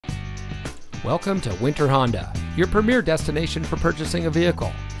Welcome to Winter Honda, your premier destination for purchasing a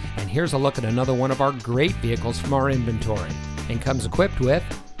vehicle. And here's a look at another one of our great vehicles from our inventory. And comes equipped with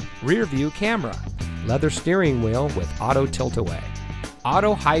rear view camera, leather steering wheel with auto tilt-away,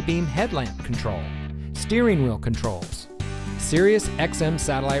 auto high beam headlamp control, steering wheel controls, Sirius XM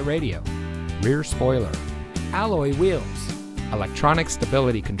satellite radio, rear spoiler, alloy wheels, electronic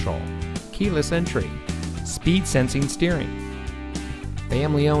stability control, keyless entry, speed sensing steering.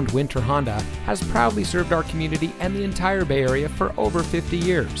 Family-owned Winter Honda has proudly served our community and the entire Bay Area for over 50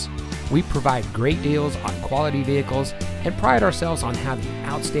 years. We provide great deals on quality vehicles and pride ourselves on having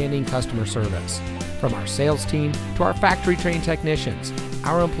outstanding customer service. From our sales team to our factory-trained technicians,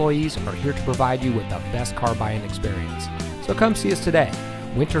 our employees are here to provide you with the best car buying experience. So come see us today.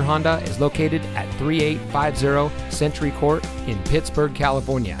 Winter Honda is located at 3850 Century Court in Pittsburg,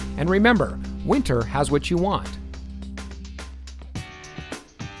 California. And remember, winter has what you want.